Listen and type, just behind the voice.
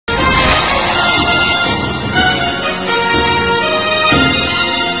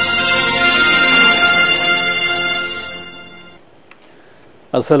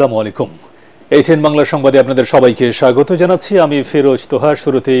আসসালামু আলাইকুম। ATN বাংলা সংবাদে আপনাদের সবাইকে স্বাগত জানাচ্ছি। আমি ফিরোজ তোহা।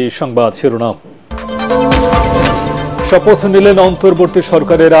 শুরুতেই সংবাদ শিরোনাম। শপথ নিলেন অন্তর্বর্তী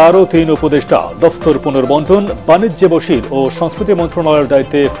সরকারের আরও 3 উপদেষ্টা। দফতর পুনর্বন্টন, বাণিজ্য বশির ও সংস্কৃতি মন্ত্রণালয়ের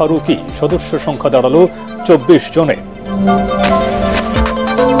দায়িত্বে ফারুকি। সদস্য সংখ্যা দাঁড়ালো 24 জনে।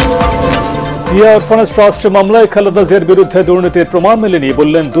 জিয়া অরফানেজ ট্রাস্ট মামলায় খালেদা জিয়ার বিরুদ্ধে দুর্নীতির প্রমাণ মেলেনি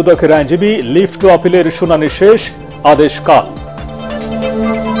বললেন দুদকের আইনজীবী। লিভ টু আপিলের শুনানি শেষ, আদেশ কাল।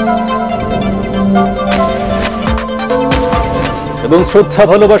 এবং শ্রদ্ধা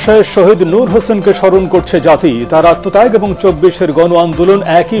ভালোবাসায় শহীদ নূর হোসেনকে স্মরণ করছে জাতি। তার আত্মত্যাগ এবং 24-এর গণ আন্দোলন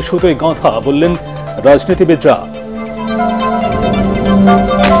একই সুতোয় গাঁথা বললেন রাজনীতিবিদরা।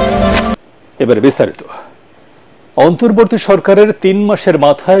 এবার বিস্তারিত। অন্তর্বর্তী সরকারের 3 মাসের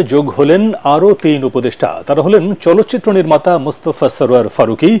মাথায় যোগ হলেন আরও 3 উপদেষ্টা। তারা হলেন চলচ্চিত্র নির্মাতা মোস্তফা সরোয়ার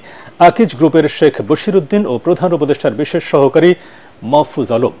ফারুকি, আকিজ গ্রুপের শেখ বশিরউদ্দিন ও প্রধান উপদেষ্টার বিশেষ সহকারী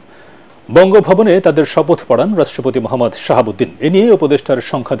মাহফুজ আলম। বঙ্গভবনে তাদের শপথ পড়ান রাষ্ট্রপতি মোহাম্মদ শাহাবুদ্দিন। এ নিয়ে উপদেষ্টার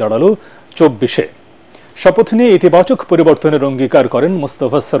সংখ্যা দাঁড়ালো 24-এ। শপথ নিয়ে ইতিবাচক পরিবর্তনের অঙ্গীকার করেন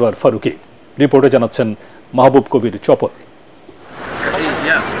মোস্তফা সরোয়ার ফারুকি। রিপোর্টে জানাচ্ছেন মাহবুব কবির চপল।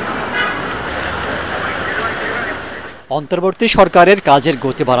 অন্তর্বর্তী সরকারের কাজের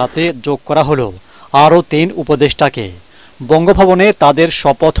গতি বাড়াতে যোগ করা হলো আরও 3 উপদেষ্টাকে। বঙ্গভবনে তাদের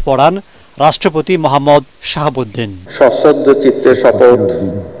শপথ পড়ান রাষ্ট্রপতি মোহাম্মদ শাহাবুদ্দিন। সশ্রদ্ধ চিত্তে শপথ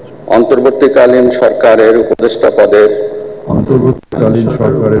অন্তর্বর্তীকালীন সরকারের উপদেষ্টা পদের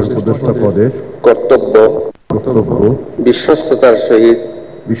কর্তব্য বিশ্বস্ততার সহিত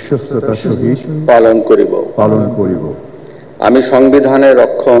পালন করিব। আমি সংবিধানের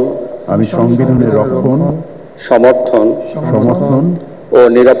রক্ষণ সমর্থন ও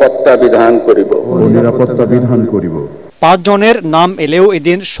নিরাপত্তা বিধান করিব। 5 জনের নাম এলেও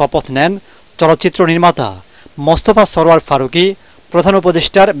এদিন শপথ নেন চলচ্চিত্র নির্মাতা মোস্তফা সরোয়ার ফারুকি, প্রধান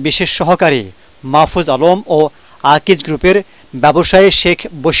উপদেষ্টার বিশেষ সহকারী মাহফুজ আলম ও আকিজ গ্রুপের ব্যবসায়ী শেখ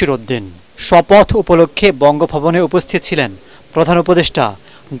বশিরউদ্দিন। শপথ উপলক্ষে বঙ্গভবনে উপস্থিত ছিলেন প্রধান উপদেষ্টা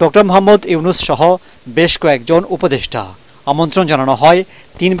ডক্টর মোহাম্মদ ইউনুস সহ বেশ কয়েকজন উপদেষ্টা। আমন্ত্রণ জানানো হয়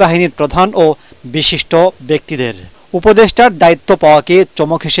 3 বাহিনীর প্রধান ও বিশিষ্ট ব্যক্তিদের। উপদেষ্টার দায়িত্ব পাওয়াকে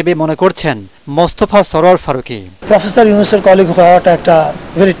চমক হিসেবে মনে করছেন মোস্তফা সরোয়ার ফারুকি। প্রফেসর ইউনুসের কলিগ হওয়াটা একটা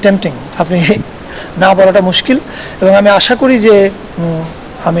ভেরি টেম্পটিং, আপনি না বলাটা মুশকিল। এবং আমি আশা করি যে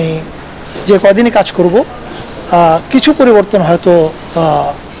আমি যে কদিনই কাজ করব কিছু পরিবর্তন হয়তো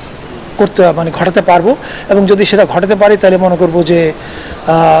ঘটাতে পারবো। এবং যদি সেটা ঘটাতে পারি তাহলে মনে করব যে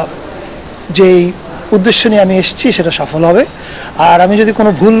যেই উদ্দেশ্য নিয়ে আমি এসেছি সেটা সফল হবে। আর আমি যদি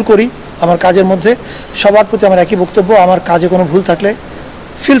কোনো ভুল করি আমার কাজের মধ্যে, সবার প্রতি আমার একই বক্তব্য, আমার কাজে কোনো ভুল থাকলে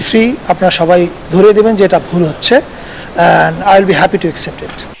ফিল ফ্রি, আপনারা সবাই ধরিয়ে দেবেন যে এটা ভুল হচ্ছে, and I will be happy to accept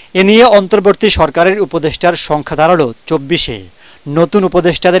it. এ নিয়ে অন্তর্বর্তী সরকারের উপদেষ্টার সংখ্যা দাঁড়ালো 24-এ। নতুন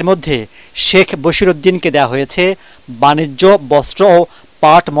উপদেষ্টাদের মধ্যে শেখ বশিরউদ্দিনকে দেওয়া হয়েছে বাণিজ্য, বস্ত্র ও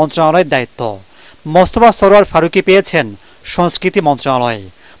পাট মন্ত্রণালয়ের দায়িত্ব। মোস্তফা সরোয়ার ফারুকি পেয়েছেন সংস্কৃতি মন্ত্রণালয়।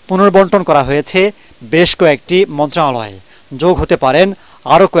 পুনর্বন্টন করা হয়েছে বেশ কয়েকটি মন্ত্রণালয়। যোগ হতে পারেন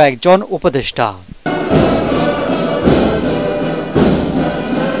আরও কয়েকজন উপদেষ্টা।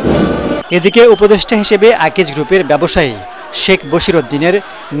 এদিকে উপদেষ্টা হিসেবে আকিজ গ্রুপের ব্যবসায়ী শেখ বশিরউদ্দিনের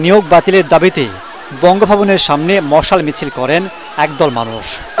নিয়োগ বাতিলের দাবিতে বঙ্গভবনের সামনে মশাল মিছিল করেন একদল মানুষ।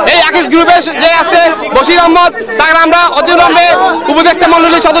 এই আকিজ গ্রুপে যে আছে বশির আহমদ, তাকে আমরা অবিলম্বে উপদেষ্টা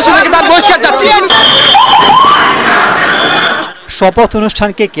মণ্ডলীর সদস্য থেকে তার বহিষ্কার চাচ্ছি। শপথ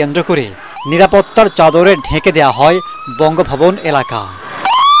অনুষ্ঠানকে কেন্দ্র করে নিরাপত্তার চাদরে ঢেকে দেওয়া হয় বঙ্গভবন এলাকা।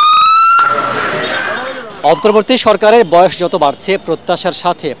 অন্তর্বর্তী সরকারের বয়স যত বাড়ছে, প্রত্যাশার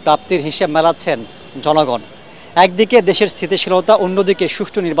সাথে প্রাপ্তির হিসেব মেলাচ্ছেন জনগণ। একদিকে দেশের স্থিতিশীলতা, অন্যদিকে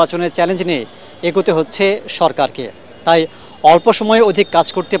সুষ্ঠু নির্বাচনের চ্যালেঞ্জ নিয়ে এগোতে হচ্ছে সরকারকে। তাই অল্প সময়ে অধিক কাজ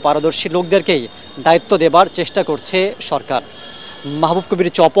করতে পারদর্শী লোকদেরকেই দায়িত্ব দেবার চেষ্টা করছে সরকার। মাহবুব কবির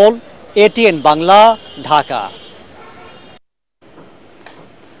চপল, ATN বাংলা, ঢাকা।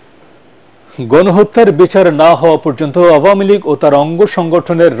 গণহত্যার বিচার না হওয়া পর্যন্ত আওয়ামী লীগ ও তার অঙ্গ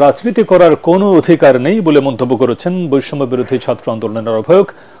সংগঠনের রাজনীতি করার কোনো অধিকার নেই বলে মন্তব্য করেছেন বৈষম্য বিরোধী ছাত্র আন্দোলনের আহ্বায়ক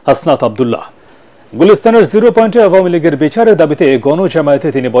হাসনাত আব্দুল্লাহ। গুলিস্তানের 0 পয়েন্টে আওয়ামী লীগের বিচারের দাবিতে গণজামায়াতে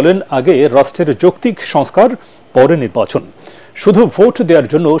তিনি বলেন, আগে রাষ্ট্রের যৌক্তিক সংস্কার, পরে নির্বাচন। শুধু ভোট দেওয়ার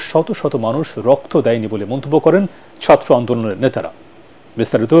জন্য শত শত মানুষ রক্ত দেয়নি বলে মন্তব্য করেন ছাত্র আন্দোলনের নেতারা।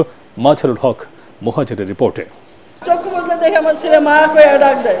 বিস্তারিত মাঝারুল হক মুহাজিরের রিপোর্টে।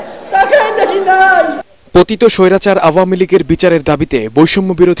 পতিত স্বৈরাচার আওয়ামী লীগের বিচারের দাবিতে বৈষম্য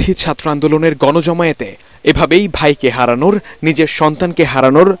বিরোধী ছাত্র আন্দোলনের গণজমায়েতে এভাবেই ভাইকে হারানোর, নিজের সন্তানকে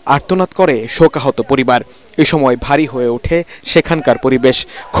হারানোর আর্তনাদ করে শোকাহত পরিবার। এ সময় ভারী হয়ে ওঠে সেখানকার পরিবেশ।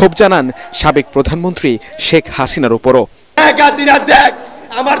 ক্ষোভ জানান সাবেক প্রধানমন্ত্রী শেখ হাসিনার উপরও।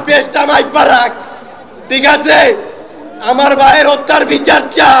 আমার পেশটা মাইপা রাখ, ঠিক আছে? আমার ভাইয়ের হত্যার বিচার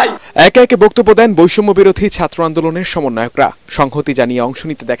চাই। একে একে বক্তব্য দেন বৈষম্য বিরোধী ছাত্র আন্দোলনের সমন্বয়করা। সংহতি জানিয়ে অংশ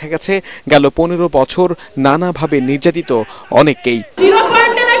নিতে দেখা গেছে গেল 15 বছর নানাভাবে নির্যাতিত অনেককেই।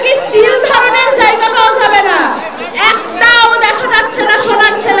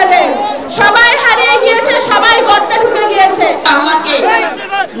 সবাই হারিয়ে গিয়েছে, সবাই গর্তে ঢুকে গিয়েছে। আমাকে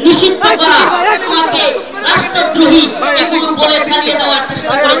নিষিদ্ধ করা, আমাকে রাষ্ট্রদ্রোহী এগুলো বলে চালিয়ে দেওয়ার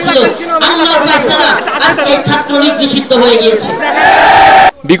চেষ্টা করেছিল। আল্লাহর ফয়সালা, আজকে ছাত্রলীগ নিষিদ্ধ হয়ে গিয়েছে।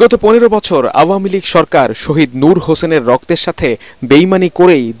 বিগত 15 বছর আওয়ামী লীগ সরকার শহীদ নূর হোসেনের রক্তের সাথে বেইমানি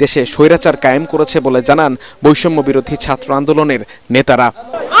করেই দেশে স্বৈরাচার কায়েম করেছে বলে জানান বৈষম্য বিরোধী ছাত্র আন্দোলনের নেতারা।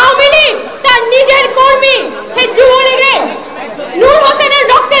 আওয়ামী লীগ তার নিজের কর্মী সেই যুবলীগে নূর হোসেনের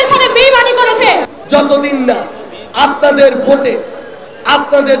রক্তের সাথে বেইমানি করেছে। যতদিন না আপনাদের ভোটে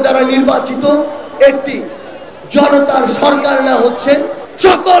আপনাদের দ্বারা নির্বাচিত একটি জনতার সরকার না হচ্ছে,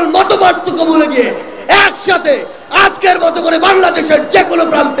 সকল মতপার্থক্য ভুলে গিয়ে একসাথে আজকের মতো করে বাংলাদেশের যে কোনো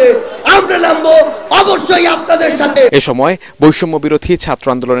প্রান্তে আমরা নামবো, অবশ্যই আপনাদের সাথে। এ সময় বৈষম্য বিরোধী ছাত্র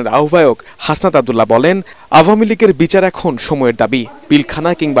আন্দোলনের আহ্বায়ক হাসনাত আব্দুল্লাহ বলেন, আওয়ামী লীগের বিচার এখন সময়ের দাবি।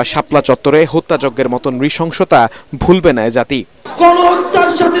 পিলখানা কিংবা শাপলা চত্বরে হত্যাযজ্ঞের মতো নৃশংসতা ভুলবে না জাতি। কোন হত্যার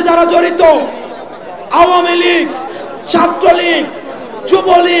সাথে যারা জড়িত, আওয়ামী লীগ, ছাত্রলীগ,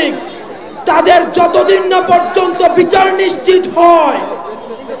 যুবলীগ, তাদের যতদিন না পর্যন্ত বিচার নিশ্চিত হয়,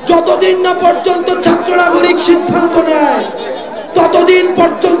 যতদিন না পর্যন্ত ছাত্র নাগরিক সিদ্ধান্ত নেয়, ততদিন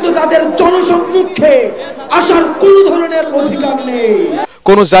পর্যন্ত তাদের জনসম্মুখে আসার কোন ধরনের অধিকার নেই।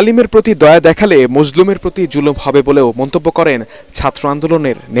 কোন জালিমের প্রতি দয়া দেখালে মজলুমের প্রতি জুলুম হবে বলেও মন্তব্য করেন ছাত্র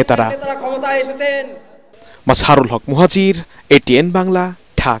আন্দোলনের নেতারা। মাসহারুল হক মুহাজির, ATN বাংলা,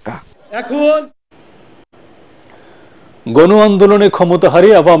 ঢাকা। এখন গণ আন্দোলনে ক্ষমতা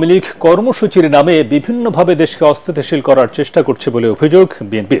হারিয়ে আওয়ামী লীগ কর্মসূচির নামে বিভিন্নভাবে দেশকে অস্থিতিশীল করার চেষ্টা করছে বলে অভিযোগ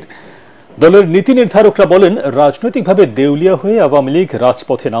বিএনপির। দলের নীতি নির্ধারকরা বলেন, রাজনৈতিকভাবে দেউলিয়া হয়ে আওয়ামী লীগ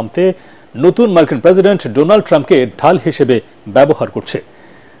রাজপথে নামতে নতুন মার্কিন প্রেসিডেন্ট ডোনাল্ড ট্রাম্পকে ঢাল হিসেবে ব্যবহার করছে।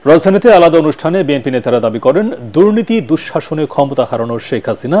 রাজধানীতে আলাদা অনুষ্ঠানে বিএনপি নেতারা দাবি করেন, দুর্নীতি দুঃশাসনে ক্ষমতা হারানো শেখ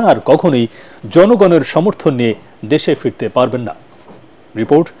হাসিনা আর কখনোই জনগণের সমর্থন নিয়ে দেশে ফিরতে পারবেন না।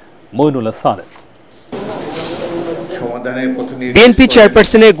 রিপোর্ট মইনুল্লাহ সানেদ। বিএনপি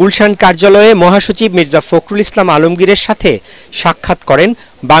চেয়ারপারসনের গুলশান কার্যালয়ে মহাসচিব মির্জা ফখরুল ইসলাম আলমগীরের সাথে সাক্ষাৎ করেন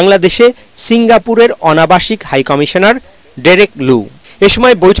বাংলাদেশে সিঙ্গাপুরের অনাবাসিক হাইকমিশনার ডেরেক লু। এ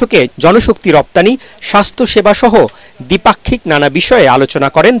সময় বৈঠকে জনশক্তি রপ্তানি, স্বাস্থ্যসেবা সহ দ্বিপাক্ষিক নানা বিষয়ে আলোচনা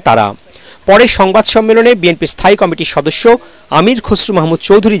করেন তারা। পরে সংবাদ সম্মেলনে বিএনপি স্থায়ী কমিটির সদস্য আমির খসরু মাহমুদ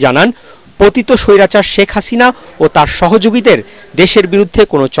চৌধুরী জানান, পতিত স্বৈরাচার শেখ হাসিনা ও তার সহযোগীদের দেশের বিরুদ্ধে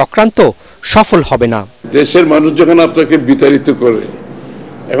কোনো চক্রান্ত সফল হবে না। দেশের মানুষ যখন আপনাকে বিতাড়িত করে,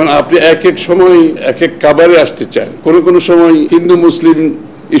 এখন আপনি এক এক সময় এক এক কাবারে আসতে চান, কোন সময় হিন্দু মুসলিম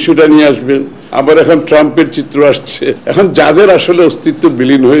ইস্যুটা নিয়ে আসবেন, আবার এখন ট্রাম্পের চিত্র আসছে। এখন যাদের আসলে অস্তিত্ব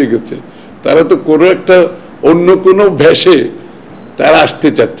বিলীন হয়ে গেছে, তারা তো কোনো একটা অন্য কোনো ভেসে তারা আসতে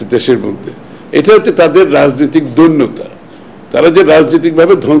চাচ্ছে দেশের মধ্যে। এটা হচ্ছে তাদের রাজনৈতিক দৈন্যতা। তারা যে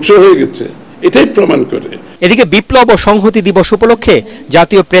রাজনৈতিকভাবে ধ্বংস হয়ে গেছে, এটাই প্রমাণ করে। এদিকে বিপ্লব ও সংহতি দিবস উপলক্ষে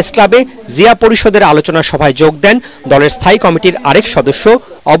জাতীয় প্রেস ক্লাবে জিয়া পরিষদের আলোচনা সভায় যোগ দেন দলের স্থায়ী কমিটির আরেক সদস্য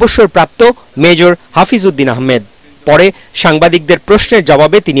অবসরপ্রাপ্ত মেজর হাফিজউদ্দিন আহমেদ। পরে সাংবাদিকদের প্রশ্নের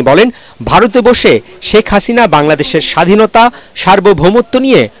জবাবে তিনি বলেন, ভারতে বসে শেখ হাসিনা বাংলাদেশের স্বাধীনতা সার্বভৌমত্ব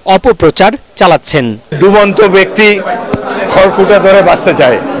নিয়ে অপপ্রচার চালাচ্ছেন। ডুবন্ত ব্যক্তি খড়কুটা ধরে বাঁচতে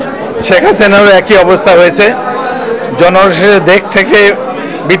চায়, শেখ হাসিনারও একই অবস্থা হয়েছে। জনরসের দেশ থেকে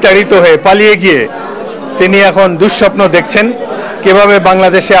বিতাড়িত হয়ে পালিয়ে গিয়ে তিনি এখন দুঃস্বপ্ন দেখছেন, কিভাবে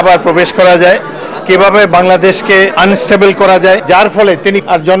বাংলাদেশে আবার প্রবেশ করা যায়, কিভাবে বাংলাদেশকে আনস্টেবল করা যায়, যার ফলে তিনি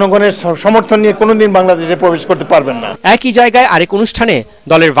আর জনগণের সমর্থন নিয়ে কোনোদিন বাংলাদেশে প্রবেশ করতে পারবেন না। একই জায়গায় আরেক অনুষ্ঠানে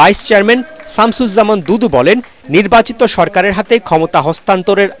দলের ভাইস চেয়ারম্যান শামসুজ্জামান দুদু বলেন, নির্বাচিত সরকারের হাতে ক্ষমতা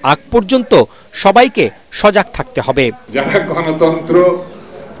হস্তান্তরের আগ পর্যন্ত সবাইকে সজাগ থাকতে হবে। যারা গণতন্ত্র,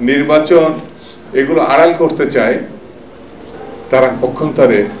 নির্বাচন এগুলো আড়াল করতে চায়, তারা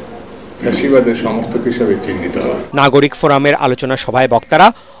পক্ষান্তরে ফ্যাসিবাদের সমর্থক হিসেবে চিহ্নিত হয়। নাগরিক ফোরামের আলোচনা সভায় বক্তারা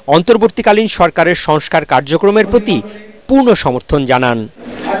অন্তর্বর্তীকালীন সরকারের সংস্কার কার্যক্রমের প্রতি পূর্ণ সমর্থন জানান।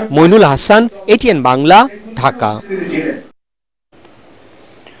 মইনুল হাসান, ATN বাংলা, ঢাকা।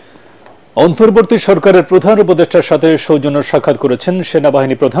 অন্তর্বর্তী সরকারের প্রধান উপদেষ্টার সাথে সৌজন্য সাক্ষাৎ করেছেন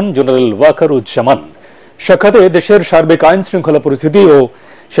সেনাবাহিনী প্রধান জেনারেল ওয়াকারুজ্জামান। সাক্ষাতে দেশের সার্বিক আইন শৃঙ্খলা পরিস্থিতি ও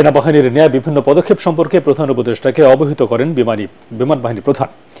সেনাবাহিনীর ন্যায় বিভিন্ন পদক্ষেপ সম্পর্কে প্রধান উপদেষ্টাকে অবহিত করেন বিমান বাহিনী প্রধান।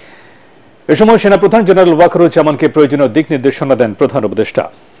 এ সময় সেনাপ্রধান জেনারেল ওয়াকারুজ্জামানকে প্রয়োজনীয় দিক নির্দেশনা দেন প্রধান উপদেষ্টা।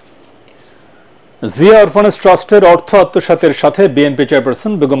 জিয়া অরফানেজ ট্রাস্টের অর্থ আত্মসাতের সাথে বিএনপি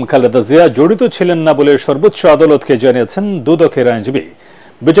চেয়ারপারসন বেগম খালেদা জিয়া জড়িত ছিলেন না বলে সর্বোচ্চ আদালতকে জানিয়েছেন দুদকের আইনজীবী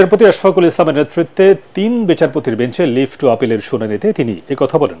বিচারপতি আশফাকুল ইসলামের নেতৃত্বে 3 বিচারপতির বেঞ্চে লিভ টু আপিলের শুনানিতে তিনি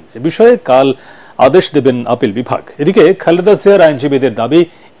একথা বলেন। এ বিষয়ে কাল আদেশ দেবেন আপিল বিভাগ। এদিকে খালেদা জিয়ার আইনজীবীদের দাবি,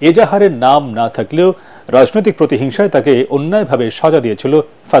 এজাহারের নাম না থাকলেও রাজনৈতিক প্রতিহিংসায় তাকে অন্যায়ভাবে সাজা দিয়েছিল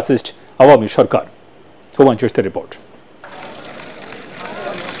ফ্যাসিস্ট আওয়ামী সরকার। Humayun report.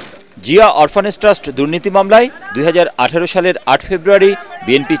 Zia orphanage trust দুর্নীতি মামলায় 2018 সালের 8 ফেব্রুয়ারি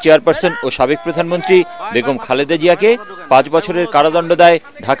বিএনপি চেয়ারপারসন ও সাবেক প্রধানমন্ত্রী বেগম খালেদা জিয়াকে 5 বছরের কারাদণ্ড দেয়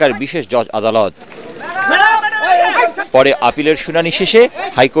ঢাকার বিশেষ জজ আদালত। পরে আপিলের শুনানি শেষে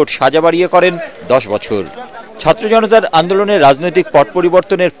হাইকোর্ট সাজা বাড়িয়ে করেন 10 বছর। ছাত্র জনতার আন্দোলনের রাজনৈতিক পট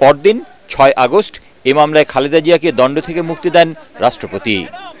পরিবর্তনের পরদিন 6 আগস্ট এ মামলায় খালেদা জিয়াকে দণ্ড থেকে মুক্তি দেন রাষ্ট্রপতি।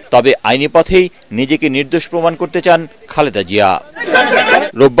 তবে আইনি পথেই নিজেকে নির্দোষ প্রমাণ করতে চান খালেদা জিয়া।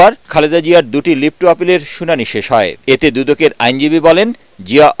 রোববার খালেদা জিয়ার 2টি লিভ টু আপিলের শুনানি শেষ হয়। এতে দুদকের আইনজীবী বলেন,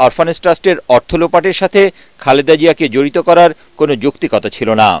 জিয়া অরফানেজ ট্রাস্টের অর্থ লোপাটের সাথে খালেদা জিয়াকে জড়িত করার কোনো যৌক্তিকতা ছিল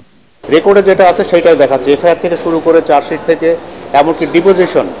না। রেকর্ডে যেটা আছে সেটাই দেখাচ্ছে, এফআইআর থেকে শুরু করে চার্জশিট থেকে এমনকি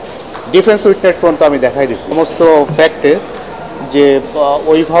ডিপোজিশন, ডিফেন্স উইটনেস পর্যন্ত আমি দেখাই দিচ্ছি সমস্ত ফ্যাক্টে, যে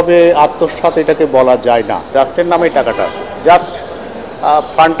ওইভাবে আত্মসাৎ এটাকে বলা যায় না। ট্রাস্টের নামেই টাকাটা আছে, জাস্ট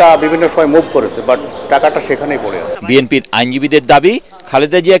ফান্ডটা বিভিন্ন সময় মুভ করেছে, বাট টাকাটা সেখানেই পড়ে আছে। বিএনপির আইনজীবীদের দাবি,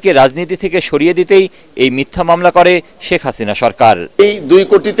 খালেদা জিয়াকে রাজনীতি থেকে সরিয়ে দিতেই এই মিথ্যা মামলা করে শেখ হাসিনা সরকার। এই 2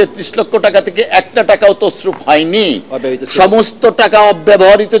 কোটি 33 লক্ষ টাকা থেকে একটা টাকাও তসরুফ হয়নি, সমস্ত টাকা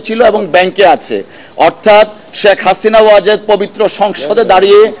অব্যবহৃত ছিল এবং ব্যাংকে আছে। অর্থাৎ শেখ হাসিনা ওয়াজেদ পবিত্র সংসদে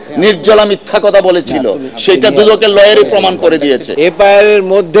দাঁড়িয়ে নির্জলা মিথ্যা কথা বলেছিল, সেটা দুদকের লয়ারই প্রমাণ করে দিয়েছে। এফআইআরের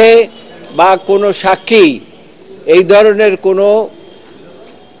মধ্যে বা কোনো সাক্ষী এই ধরনের কোনো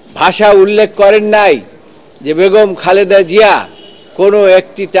ভাষা উল্লেখ করেন নাই যে বেগম খালেদা জিয়া কোনো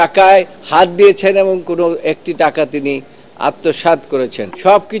একটি টাকায় হাত দিয়েছেন এবং কোনো একটি টাকা তিনি আত্মসাৎ করেছেন।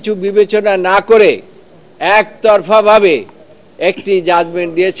 সবকিছু বিবেচনা না করে একতরফাভাবে একটি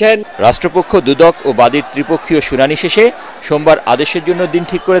জাজমেন্ট দিয়েছেন। রাষ্ট্রপক্ষ, দুদক ও বাদীর ত্রিপক্ষীয় শুনানি শেষে সোমবার আদেশের জন্য দিন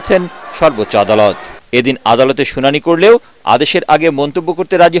ঠিক করেছেন সর্বোচ্চ আদালত। এদিন আদালতে শুনানি করলেও আদেশের আগে মন্তব্য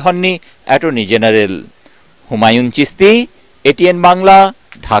করতে রাজি হননি attorney general. Humayun Chishti, ATN Bangla,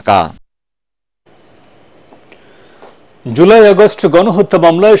 Dhaka. July August গণহত্যা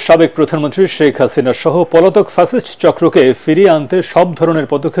মামলায় সাবেক প্রধানমন্ত্রী শেখ হাসিনা সহ পলাতক ফ্যাসিস্ট চক্রকে ফিরিয়ে আনতে সব ধরনের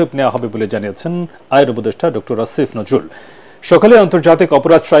পদক্ষেপ নেওয়া হবে বলে জানিয়েছেন আইন উপদেষ্টা ডক্টর আসিফ নজরুল। সকালে আন্তর্জাতিক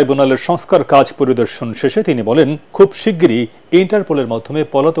অপরাধ ট্রাইব্যুনালের সংস্কার কাজ পরিদর্শন শেষে তিনি বলেন, খুব শিগগিরই ইন্টারপোলের মাধ্যমে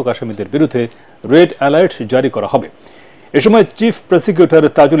পলাতক আসামিদের বিরুদ্ধে রেড অ্যালার্ট জারি করা হবে। এ সময় চিফ প্রসিকিউটর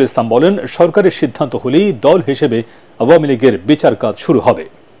তাজুল ইসলাম বলেন, সরকারের সিদ্ধান্ত হলেই দল হিসেবে আওয়ামী লীগের বিচার কাজ শুরু হবে।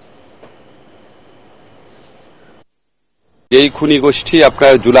 যেই খুনি গোষ্ঠী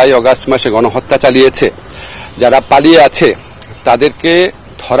আপনার জুলাই আগস্ট মাসে গণহত্যা চালিয়েছে, যারা পালিয়ে আছে, তাদেরকে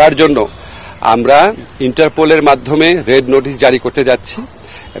ধরার জন্য আমরা ইন্টারপোলের মাধ্যমে রেড নোটিশ জারি করতে যাচ্ছি।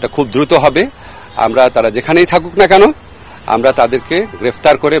 এটা খুব দ্রুত হবে। আমরা তারা যেখানেই থাকুক না কেন, আমরা তাদেরকে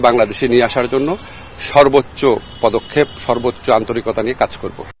গ্রেফতার করে বাংলাদেশে নিয়ে আসার জন্য সর্বোচ্চ পদক্ষেপ, সর্বোচ্চ আন্তরিকতা নিয়ে কাজ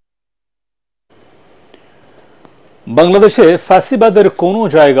করব। বাংলাদেশে ফ্যাসিবাদের কোনো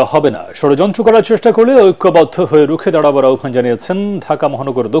জায়গা হবে না। ষড়যন্ত্র করার চেষ্টা করলে ঐক্যবদ্ধ হয়ে রুখে দাঁড়াবার আহ্বান জানিয়েছেন ঢাকা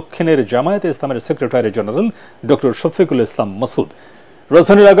মহানগর দক্ষিণের জামায়াতে ইসলামের secretary general doctor Shafiqul Islam Masud.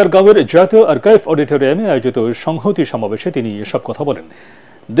 রাজধানীর আগারগাঁওয়ের জাতীয় আর্কাইভ অডিটোরিয়ামে আয়োজিত সংহতি সমাবেশে তিনি এসব কথা বলেন।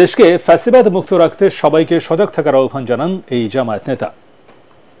 দেশকে ফ্যাসিবাদ মুক্ত রাখতে সবাইকে সজাগ থাকার আহ্বান জানান এই জামায়াত নেতা।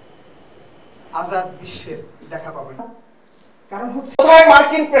 আজাদ বিশ্বের দেখা পাবেন, কারণ হচ্ছে কোথায়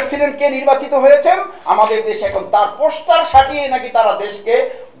মার্কিন প্রেসিডেন্টকে নির্বাচিত হয়েছেন, আমাদের দেশে এখন তার পোস্টার সাটিয়ে নাকি তারা দেশকে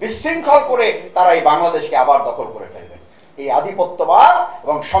বিশৃঙ্খল করে তারা এই বাংলাদেশকে আবার দখল করে ফেলবেন। এই আধিপত্যবাদ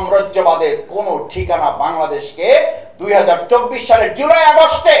এবং সাম্রাজ্যবাদের কোনো ঠিকানা বাংলাদেশকে 2024 সালের জুলাই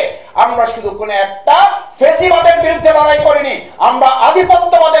আগস্টে আমরা শুধু কোনো একটা ফ্যাসিবাদের বিরুদ্ধে লড়াই করিনি, আমরা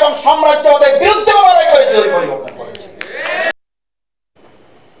আধিপত্যবাদ এবং সাম্রাজ্যবাদের বিরুদ্ধে লড়াই করে জয় পরিবর্তন করেছি।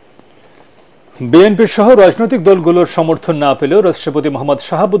 বিএনপি সহ রাজনৈতিক দলগুলোর সমর্থন না পেলেও রাষ্ট্রপতি মোহাম্মদ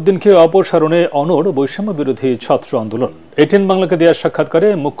শাহাবুদ্দিনকে অপসারণে অনড় বৈষম্য বিরোধী ছাত্র আন্দোলন। এটিএন বাংলাকে দেওয়া সাক্ষাৎকারে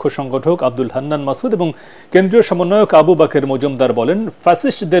মুখ্য সংগঠক আব্দুল হান্নান মাসুদ এবং কেন্দ্রীয় সমন্বয়ক আবু বাকের মজুমদার বলেন,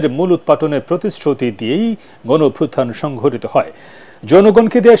 ফ্যাসিস্টদের মূল উৎপাটনের প্রতিশ্রুতি দিয়েই গণঅভ্যুত্থান সংঘটিত হয়।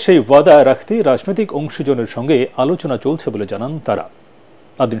 জনগণকে দেওয়া সেই ওয়াদা রাখতে রাজনৈতিক অংশীজনের সঙ্গে আলোচনা চলছে বলে জানান তারা।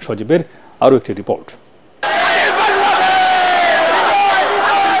 আদিন সজীবের আরও একটি রিপোর্ট।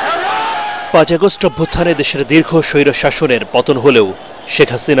 5 আগস্ট অভ্যুত্থানে দেশের দীর্ঘ স্বৈর শাসনের পতন হলেও শেখ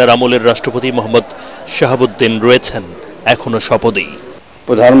হাসিনার আমলের রাষ্ট্রপতি মোহাম্মদ শাহাবুদ্দিন রয়েছেন এখনো শপথেই।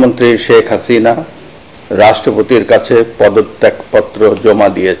 প্রধানমন্ত্রী শেখ হাসিনা রাষ্ট্রপতির কাছে পদত্যাগপত্র জমা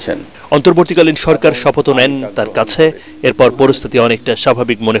দিয়েছেন। অন্তর্বর্তীকালীন সরকার শপথ নেন তার কাছে। এরপর পরিস্থিতি অনেকটা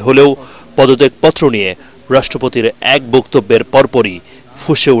স্বাভাবিক মনে হলেও পদত্যাগপত্র নিয়ে রাষ্ট্রপতির এক বক্তব্যের পরপরই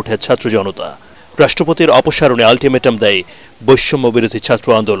ফুঁসে ওঠে ছাত্র জনতা। রাষ্ট্রপতির অপসারণে আলটিমেটাম দেয় বৈষম্য বিরোধী ছাত্র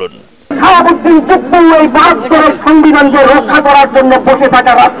আন্দোলন।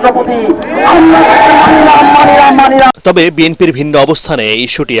 তবে বিএনপির ভিন্ন অবস্থানে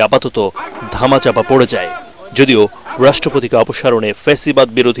ইস্যুটি আপাতত ধামাচাপা পড়ে যায়। যদিও রাষ্ট্রপতিকে অপসারণে ফ্যাসিবাদ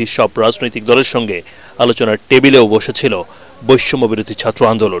বিরোধী সব রাজনৈতিক দলের সঙ্গে আলোচনার টেবিলেও বসেছিল বৈষম্য বিরোধী ছাত্র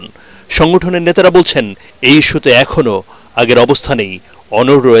আন্দোলন। সংগঠনের নেতারা বলছেন এই ইস্যুতে এখনো আগের অবস্থানেই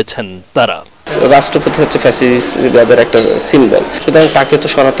অনড় রয়েছেন তারা। রাষ্ট্রপতি হচ্ছে ফ্যাসিবাদের একটা সিম্বল, সুতরাং তাকে তো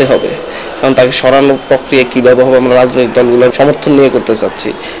সরাতে হবে। কারণ তাকে সরানোর প্রক্রিয়া কীভাবে হবে আমরা রাজনৈতিক দলগুলোর সমর্থন নিয়ে করতে চাচ্ছি।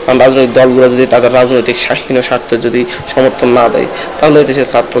 কারণ রাজনৈতিক দলগুলো যদি তাদের রাজনৈতিক স্বাধীন স্বার্থে যদি সমর্থন না দেয়, তাহলে দেশের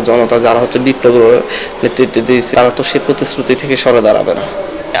ছাত্র জনতা যারা হচ্ছে বিপ্লবের নেতৃত্ব দিয়েছে তারা তো সে প্রতিশ্রুতি থেকে সরে দাঁড়াবে না।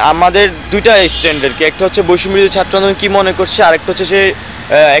 আমাদের দুইটা স্ট্যান্ডার্ড, একটা হচ্ছে বৈষম্য বিরোধী ছাত্র আন্দোলন কি মনে করছে, আরেকটা হচ্ছে সে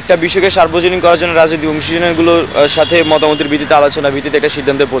একটা বিষয়কে সার্বজনীন করার জন্য রাজনৈতিক অংশীদারগুলোর সাথে মতামতের ভিত্তিতে আলোচনা ভিত্তিতে একটা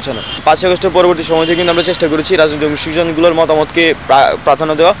সিদ্ধান্তে পৌঁছানো। 5 আগস্টের পরবর্তী সময় থেকে কিন্তু আমরা চেষ্টা করেছি রাজনৈতিক অংশীদারগুলোর মতামতকে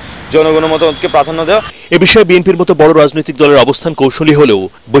প্রাধান্য দেওয়া, জনগণের মতামতকে প্রাধান্য দেওয়া। এ বিষয়ে বিএনপির মতো বড় রাজনৈতিক দলের অবস্থান কৌশলী হলেও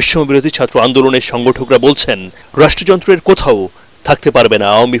বৈষম্য বিরোধী ছাত্র আন্দোলনের সংগঠকরা বলছেন রাষ্ট্রযন্ত্রের কোথাও থাকতে পারবে না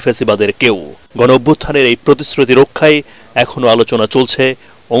আওয়ামী ফ্যাসিবাদের কেউ। গণ অভ্যুত্থানের এই প্রতিশ্রুতি রক্ষায় এখনো আলোচনা চলছে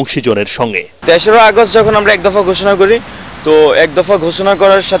অংশীজনের সঙ্গে। 13 আগস্ট যখন আমরা এক দফা ঘোষণা করি, তো এক দফা ঘোষণা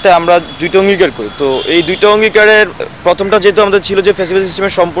করার সাথে আমরা দুইটা অঙ্গীকার করি। তো এই দুইটা অঙ্গীকারের প্রথমটা যেহেতু আমাদের ছিল যে ফ্যাসিবাদী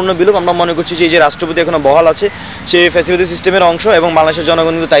সিস্টেমের সম্পূর্ণ বিলোপ, আমরা মনে করছি যে এই যে রাষ্ট্রপতি এখনো বহাল আছে সেই ফ্যাসিবাদী সিস্টেমের অংশ, এবং বাংলাদেশের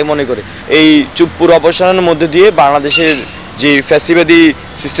জনগণ কিন্তু তাই মনে করে। এই চুপ্পুর অপসারণের মধ্যে দিয়ে বাংলাদেশের যে ফ্যাসিবাদী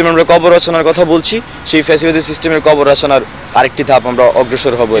সিস্টেম আমরা কবর রচনার কথা বলছি, সেই ফ্যাসিবাদী সিস্টেমের কবর রচনার আরেকটি ধাপ আমরা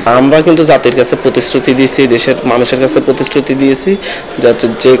অগ্রসর হব। আমরা কিন্তু জাতির কাছে প্রতিশ্রুতি দিয়েছি, দেশের মানুষের কাছে প্রতিশ্রুতি দিয়েছি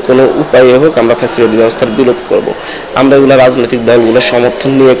যে কোনো উপায়ে হোক আমরা ফ্যাসিবাদী ব্যবস্থার বিলোপ করব। আমরা এগুলো রাজনৈতিক দলগুলোর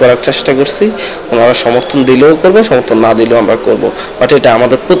সমর্থন নিয়ে করার চেষ্টা করছি, ওনারা সমর্থন দিলেও করবো, সমর্থন না দিলেও আমরা করব। বাট এটা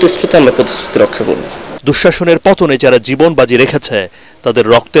আমাদের প্রতিশ্রুতি, আমরা প্রতিশ্রুতি রক্ষা করব। দুঃশাসনের পতনে যারা জীবন বাজি রেখেছে তাদের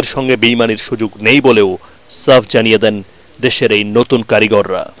রক্তের সঙ্গে বেইমানির সুযোগ নেই বলেও সাফ জানিয়ে দেন দেশের এই নতুন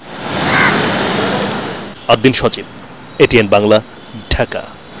কারিগররা। আদ্দিন সচিব, এটিএন বাংলা, ঢাকা।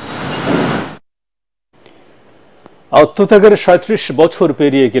 আত্মত্যাগের 37 বছর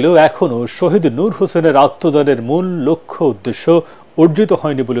পেরিয়ে গেলেও এখনো শহীদ নূর হোসেনের আত্মদানের মূল লক্ষ্য উদ্দেশ্য অর্জিত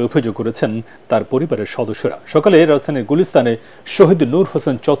হয়নি বলে অভিযোগ করেছেন তার পরিবারের সদস্যরা। সকালে রাজধানীর গুলিস্তানে শহীদ নূর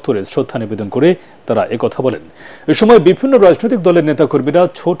হোসেন চত্বরে শ্রদ্ধা নিবেদন করে তারা একথা বলেন। এ সময় বিভিন্ন রাজনৈতিক দলের নেতাকর্মীরা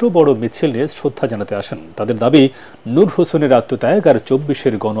ছোট বড় মিছিল নিয়ে শ্রদ্ধা জানাতে আসেন। তাদের দাবি নূর হোসেনের আত্মত্যাগ আর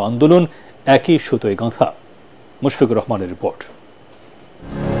 24-এর গণ আন্দোলন একই সুতোয় গাঁথা। মুশফিকুর রহমানের রিপোর্ট।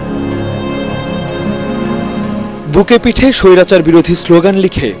 বুকে পিঠে স্বৈরাচার বিরোধী স্লোগান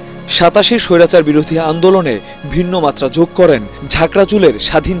লিখে 87 স্বৈরাচার বিরোধী আন্দোলনে ভিন্ন মাত্রা যোগ করেন ঝাঁকড়াচুলের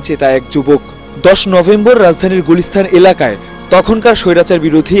স্বাধীন চেতা এক যুবক। 10 নভেম্বর রাজধানীর গুলিস্তান এলাকায় তখনকার স্বৈরাচার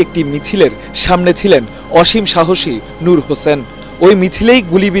বিরোধী একটি মিছিলের সামনে ছিলেন অসীম সাহসী নূর হোসেন। ওই মিছিলেই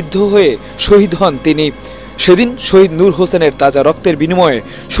গুলিবিদ্ধ হয়ে শহীদ হন তিনি। সেদিন শহীদ নূর হোসেনের তাজা রক্তের বিনিময়ে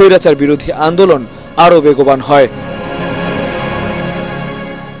স্বৈরাচার বিরোধী আন্দোলন আরও বেগবান হয়।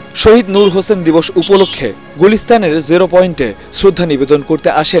 শহীদ নূর হোসেন দিবস উপলক্ষে গুলিস্তানের 0 পয়েন্টে শ্রদ্ধা নিবেদন করতে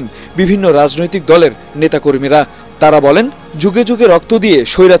আসেন বিভিন্ন রাজনৈতিক দলের নেতাকর্মীরা। তারা বলেন, যুগে যুগে রক্ত দিয়ে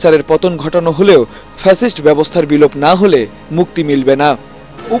স্বৈরাচারের পতন ঘটানো হলেও ফ্যাসিস্ট ব্যবস্থার বিলোপ না হলে মুক্তি মিলবে না।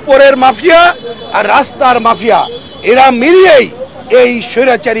 উপরের মাফিয়া আর রাস্তার মাফিয়া এরা মিলিয়েই এই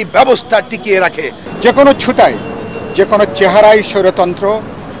স্বৈরাচারী ব্যবস্থা টিকিয়ে রাখে। যে কোনো ছুতায়, যে কোনো চেহারায় স্বৈরতন্ত্র,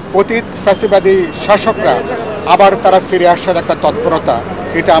 পতিত ফ্যাসিবাদী শাসকরা আবার তারা ফিরে আসার একটা তৎপরতা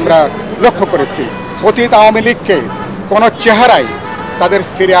এটা আমরা লক্ষ্য করেছি। অতীত আওয়ামী লীগকে কোনো চেহারায় তাদের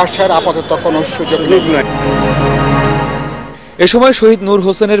ফিরে আসার আপাতত কোনো সুযোগ নেই। এ সময় শহীদ নূর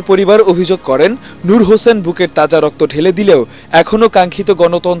হোসেনের পরিবার অভিযোগ করেন, নূর হোসেন বুকের তাজা রক্ত ঢেলে দিলেও এখনো কাঙ্ক্ষিত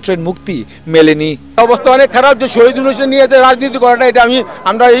গণতন্ত্রের মুক্তি মেলেনি। অবস্থা অনেক খারাপ যে শহীদ হোসেন নিয়ে রাজনীতি করাটা এটা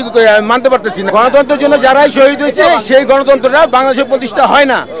আমরা মানতে পারতেছি না। গণতন্ত্রের জন্য যারাই শহীদ হয়েছে সেই গণতন্ত্রটা বাংলাদেশে প্রতিষ্ঠা হয়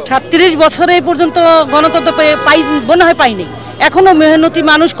না। 37 বছরে পর্যন্ত গণতন্ত্র মনে হয় পাইনি। এখনো মেহনতি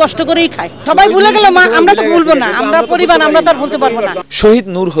মানুষ কষ্ট করেই খায়। সবাই ভুলে গেল, আমরা তো ভুলবো না, আমরা পরিবার, আমরা তার ভুলতে পারবো না। শহীদ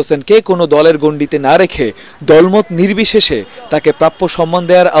নূর হোসেনকে কোনো দলের গণ্ডিতে না রেখে দলমত নির্বিশেষে তাকে প্রাপ্য সম্মান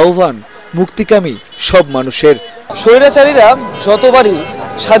দেওয়ার আহ্বান মুক্তিকামী সব মানুষের। স্বৈরাচারীরা যতবারই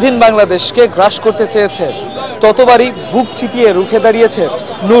স্বাধীন বাংলাদেশকে গ্রাস করতে চেয়েছে ততবারই বুক চিতিয়ে রুখে দাঁড়িয়েছে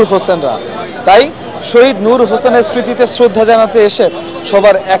নূর হোসেনরা। তাই শহীদ নূর হোসেনের স্মৃতিতে শ্রদ্ধা জানাতে এসে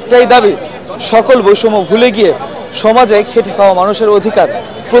সবার একটাই দাবি, সকল বৈষম্য ভুলে গিয়ে সমাজে খেটে খাওয়া মানুষের অধিকার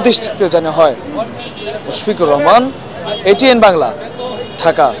প্রতিষ্ঠিত যেন হয়। মুশফিকুর রহমান, এটিএন বাংলা,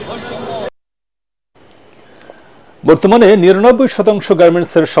 ঢাকা। বর্তমানে ৯৯%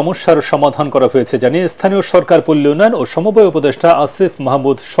 গার্মেন্টসের সমস্যার সমাধান করা হয়েছে জানিয়ে স্থানীয় সরকার পল্লী উন্নয়ন ও সমবায় উপদেষ্টা আসিফ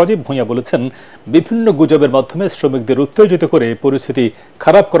মাহমুদ সজীব ভূঁইয়া বলেছেন, বিভিন্ন গুজবের মাধ্যমে শ্রমিকদের উত্তেজিত করে পরিস্থিতি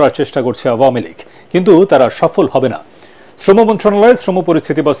খারাপ করার চেষ্টা করছে আওয়ামী লীগ, কিন্তু তারা সফল হবে না। শ্রম মন্ত্রণালয়ের শ্রম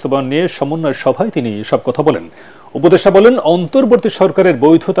পরিস্থিতি বাস্তবায়ন নিয়ে সমন্বয় সভায় তিনি সব কথা বলেন। উপদেষ্টা বলেন, অন্তর্বর্তী সরকারের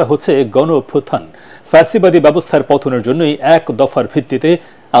বৈধতা হচ্ছে গণ অভ্যুত্থান। ফ্যাসিবাদী ব্যবস্থার পতনের জন্যই এক দফার ভিত্তিতে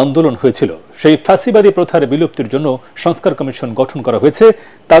আন্দোলন হয়েছিল। সেই ফ্যাসিবাদী প্রথার বিলুপ্তির জন্য সংস্কার কমিশন গঠন করা হয়েছে।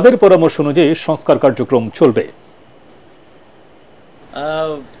 তাদের পরামর্শ অনুযায়ী সংস্কার কার্যক্রম চলবে।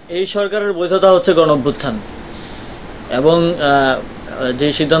 এই সরকারের বৈধতা হচ্ছে গণ অভ্যুত্থান এবং যে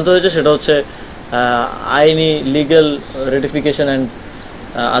সিদ্ধান্ত হয়েছে সেটা হচ্ছে আইনি লিগ্যাল রেটিফিকেশন অ্যান্ড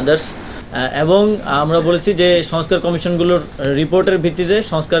আদার্স, এবং আমরা বলেছি যে সংস্কার কমিশনগুলোর রিপোর্টের ভিত্তিতে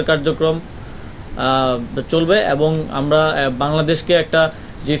সংস্কার কার্যক্রম চলবে এবং আমরা বাংলাদেশকে একটা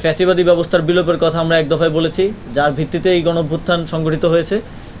যে ফ্যাসিবাদী ব্যবস্থার বিলোপের কথা আমরা এক দফায় বলেছি, যার ভিত্তিতে এই গণঅভ্যুত্থান সংগঠিত হয়েছে,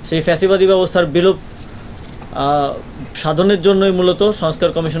 সেই ফ্যাসিবাদী ব্যবস্থার বিলোপ সাধনের জন্যই মূলত সংস্কার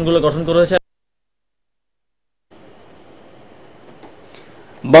কমিশনগুলো গঠন করা হয়েছে।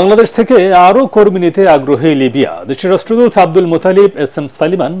 বাংলাদেশ থেকে আরও কর্মী নিতে আগ্রহী লিবিয়া। দেশের রাষ্ট্রদূত আব্দুল মোতালিব এস.এম.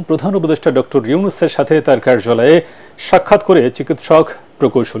 সালিমান প্রধান উপদেষ্টা ডক্টর ইউনুসের সাথে তার কার্যালয়ে সাক্ষাৎ করে চিকিৎসক,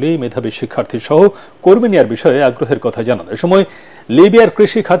 প্রকৌশলী, মেধাবী শিক্ষার্থী সহ কর্মী নেওয়ার বিষয়ে আগ্রহের কথা জানান। এ সময় লিবিয়ার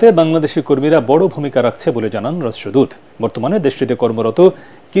কৃষি খাতে বাংলাদেশি কর্মীরা বড় ভূমিকা রাখছে বলে জানান রাষ্ট্রদূত। বর্তমানে দেশটিতে কর্মরত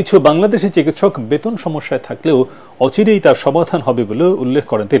কিছু বাংলাদেশি চিকিৎসক বেতন সমস্যায় থাকলেও অচিরেই তার সমাধান হবে বলে উল্লেখ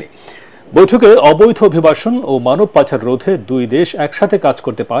করেন তিনি। বৈঠকে অবৈধ অভিবাসন ও মানব পাচার রোধে দুই দেশ একসাথে কাজ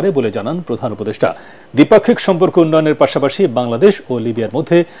করতে পারে বলে জানান প্রধান উপদেষ্টা। দ্বিপাক্ষিক সম্পর্ক উন্নয়নের পাশাপাশি বাংলাদেশ ও লিবিয়ার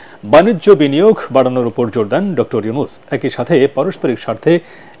মধ্যে বাণিজ্য বিনিয়োগ বাড়ানোর উপর জোর দেন ডক্টর ইউনুস। একই সাথে পারস্পরিক স্বার্থে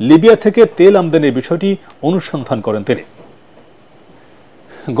লিবিয়া থেকে তেল আমদানির বিষয়টি অনুসন্ধান করেন তিনি।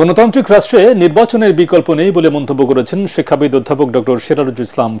 গণতান্ত্রিক রাষ্ট্রে নির্বাচনের বিকল্প নেই বলে মন্তব্য করেছেন শিক্ষাবিদ অধ্যাপক ডক্টর সিরাজুল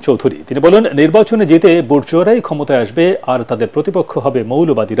ইসলাম চৌধুরী। তিনি বলেন, নির্বাচনে জিতে বুর্জোয়ারাই ক্ষমতায় আসবে আর তাদের প্রতিপক্ষ হবে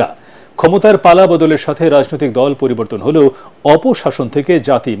মৌলবাদীরা। ক্ষমতার পালা বদলের সাথে রাজনৈতিক দল পরিবর্তন হলেও অপশাসন থেকে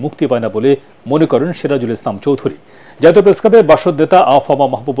জাতি মুক্তি পায় না বলে মনে করেন সিরাজুল ইসলাম চৌধুরী। জাতীয় প্রেসক্লাবে বাসদ নেতা আফামা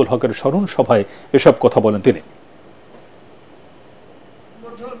মাহবুবুল হকের স্মরণ সভায় এসব কথা বলেন তিনি।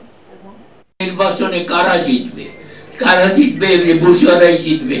 নির্বাচনে কারা জিতবে, কারা জিতবে, বুর্জোয়ারাই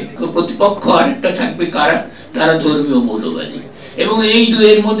জিতবে। প্রতিপক্ষ আরেকটা থাকবে কারা, তারা ধর্মীয় মৌলবাদী, এবং এই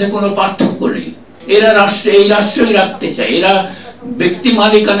দুয়ের মধ্যে কোনো পার্থক্য নেই। এরা এই রাষ্ট্রই রাখতে চায়, এরা ব্যক্তি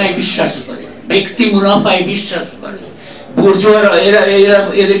মালিকানায় বিশ্বাস করে, ব্যক্তি মুনাফায় বিশ্বাস করে। বুর্জোয়ারা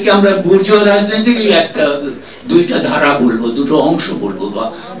এদেরকে আমরা বুর্জোয়া রাজনীতিরই দুইটা ধারা বলবো, দুটো অংশ বলবো, বা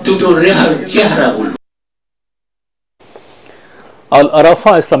দুটো চেহারা বলবো। আল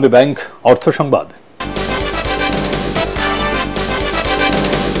আরাফা ইসলামী ব্যাংক অর্থ সংবাদ।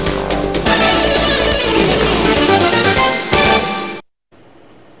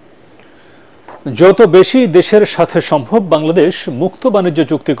 যত বেশি দেশের সাথে সম্ভব বাংলাদেশ মুক্ত বাণিজ্য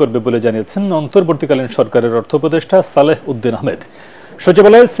চুক্তি করবে বলে জানিয়েছেন অন্তর্বর্তীকালীন সরকারের অর্থ উপদেষ্টা সালেহ উদ্দিন আহমেদ।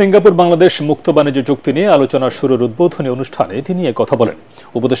 সচিবালয়ে সিঙ্গাপুর বাংলাদেশ মুক্ত বাণিজ্য চুক্তি নিয়ে আলোচনা শুরুর উদ্বোধনী অনুষ্ঠানে তিনি কথা বলেন।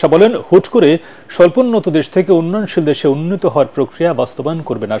 উপদেষ্টা বলেন, হুট করে স্বল্পোন্নত দেশ থেকে উন্নয়নশীল দেশে উন্নীত হওয়ার প্রক্রিয়া বাস্তবায়ন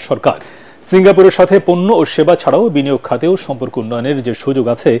করবে না সরকার। সিঙ্গাপুরের সাথে পণ্য ও সেবা ছাড়াও বিনিয়োগ খাতেও সম্পর্ক উন্নয়নের যে সুযোগ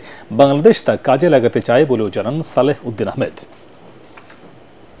আছে বাংলাদেশ তা কাজে লাগাতে চায় বলেও জানান সালেহ উদ্দিন আহমেদ।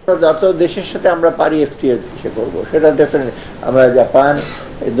 যত দেশের সাথে আমরা পারি এফটিএ করবো, সেটা ডেফিনেটলি আমরা জাপান,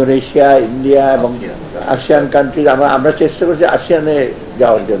 ইন্দোনেশিয়া, ইন্ডিয়া এবং আসিয়ান কান্ট্রিজ আমরা চেষ্টা করছি আসিয়ানে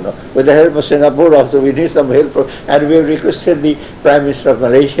যাওয়ার জন্য। With the help of Singapore also we need some help, and we have requested the prime minister of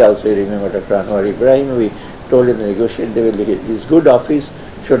Malaysia also, remember doctor Anwar Ibrahim, we told him to negotiate. They will, this good office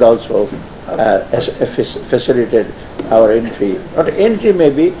should also facilitate our entry, not entry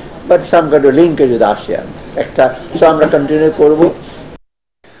maybe, but some kind of linkage with ASEAN. একটা so আমরা continue করব।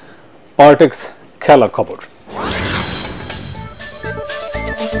 পার্টেক্স খেলার খবর।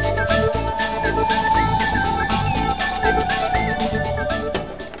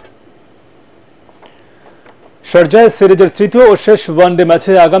 শারজায় সিরিজের তৃতীয় ও শেষ one day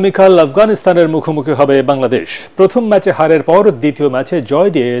ম্যাচে আগামীকাল আফগানিস্তানের মুখোমুখি হবে বাংলাদেশ। প্রথম ম্যাচে হারের পর দ্বিতীয় ম্যাচে জয়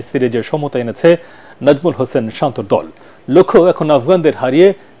দিয়ে সিরিজে সমতা এনেছে নাজমুল হোসেন শান্তর দল। লক্ষ্য এখন আফগানদের হারিয়ে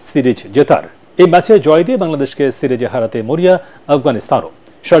সিরিজ জেতার। এই ম্যাচে জয় দিয়ে বাংলাদেশকে সিরিজে হারাতে মরিয়া আফগানিস্তানও।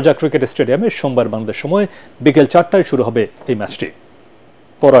 শারজা ক্রিকেট স্টেডিয়ামে সোমবার বাংলাদেশ সময় বিকেল 4টায় শুরু হবে এই ম্যাচটি।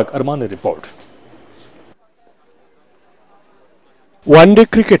 পরাগ আরমানের রিপোর্ট। ওয়ানডে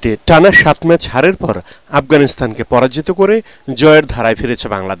ক্রিকেটে টানা 7 ম্যাচ হারের পর আফগানিস্তানকে পরাজিত করে জয়ের ধারায় ফিরেছে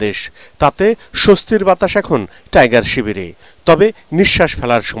বাংলাদেশ। তাতে স্বস্তির বাতাস এখন টাইগার শিবিরে। তবে নিঃশ্বাস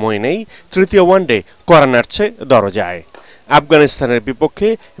ফেলার সময় নেই, তৃতীয় ওয়ানডে কড়া নাড়ছে দরজায়। আফগানিস্তানের বিপক্ষে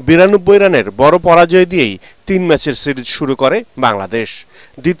 92 রানের বড় পরাজয় দিয়েই 3 ম্যাচের সিরিজ শুরু করে বাংলাদেশ।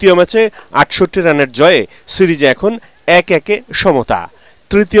 দ্বিতীয় ম্যাচে 68 রানের জয়ে সিরিজে এখন 1-1 সমতা।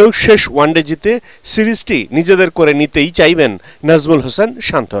 তৃতীয় শেষ ওয়ানডে জিতে সিরিজটি নিজেদের করে নিতেই চাইবেন নাজমুল হোসেন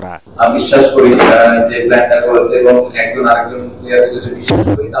শান্তরা। আমি বিশ্বাস করি যে প্ল্যানটা করেছে এবং একজন আরেকজন প্লেয়ার যদি বিশ্বাস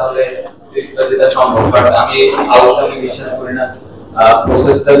করি তাহলে সিরিজটা জেতা সম্ভব। কারণ আমি আলোচনায় বিশ্বাস করি না,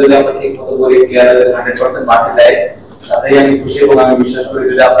 প্রসেসটা যদি আমরা ঠিকমতো করি, প্লেয়ার 100% মাঠে দেয় তাতেই আমি খুশি এবং আমি বিশ্বাস করি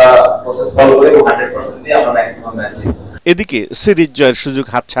যদি আমরা প্রসেস ফলো করি 100% দিয়ে আমরা ম্যাক্সিমাম ম্যাচ জিতব। এদিকে সিরিজ জয়ের সুযোগ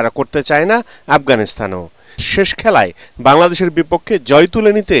হাতছাড়া করতে চায় না আফগানিস্তানও। শেষ খেলায় বাংলাদেশের বিপক্ষে জয়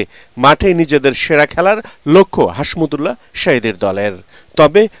তুলে নিতে মাঠে নিজেদের সেরা খেলার লক্ষ্য হাসমুদুল্লাহ শাহিদের দলের।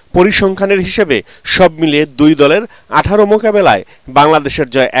 তবে পরিসংখ্যানের হিসেবে সব মিলিয়ে দুই দলের 18 মোকাবেলায় বাংলাদেশের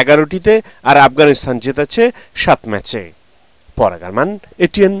জয় 11টিতে আর আফগানিস্তান জিতেছে 7 ম্যাচে। পরাগারমান,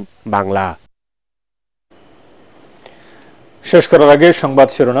 এটিএন বাংলা। শেষ করার আগে সংবাদ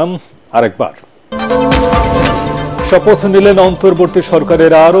শিরোনাম আরেকবার। শপথ নিলেন অন্তর্বর্তী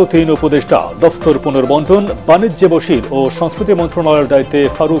সরকারের আরও 3 উপদেষ্টা। দফতর পুনর্বন্টন, বাণিজ্য বশির ও সংস্কৃতি মন্ত্রণালয়ের দায়িত্বে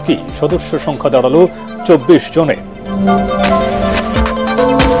ফারুকি। সদস্য সংখ্যা দাঁড়ালো 24 জনে।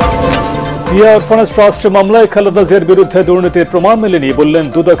 জিয়া অরফানেজ ট্রাস্ট মামলায় খালেদা জিয়ার বিরুদ্ধে দুর্নীতির প্রমাণ মেলেনি বললেন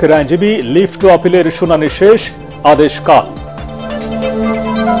দুদকের আইনজীবী। লিভ টু আপিলের শুনানি শেষ, আদেশ কাল।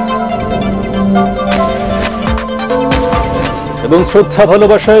 এবং শ্রদ্ধা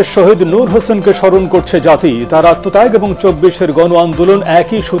ভালোবাসায় শহীদ নূর হোসেনকে স্মরণ করছে জাতি। তার আত্মত্যাগ এবং 24-এর গণ আন্দোলন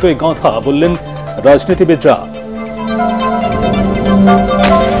একই সুতোয় গাঁথা বললেন রাজনীতিবিদরা।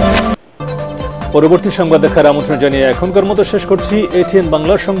 পরবর্তী সংবাদ দেখার আমন্ত্রণ জানিয়ে এখনকার মতো শেষ করছি। ATN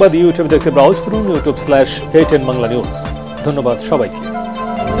বাংলার সংবাদ ইউটিউব দেখতে ব্রাউজ করুন youtube/ATN Bangla News। ধন্যবাদ সবাইকে।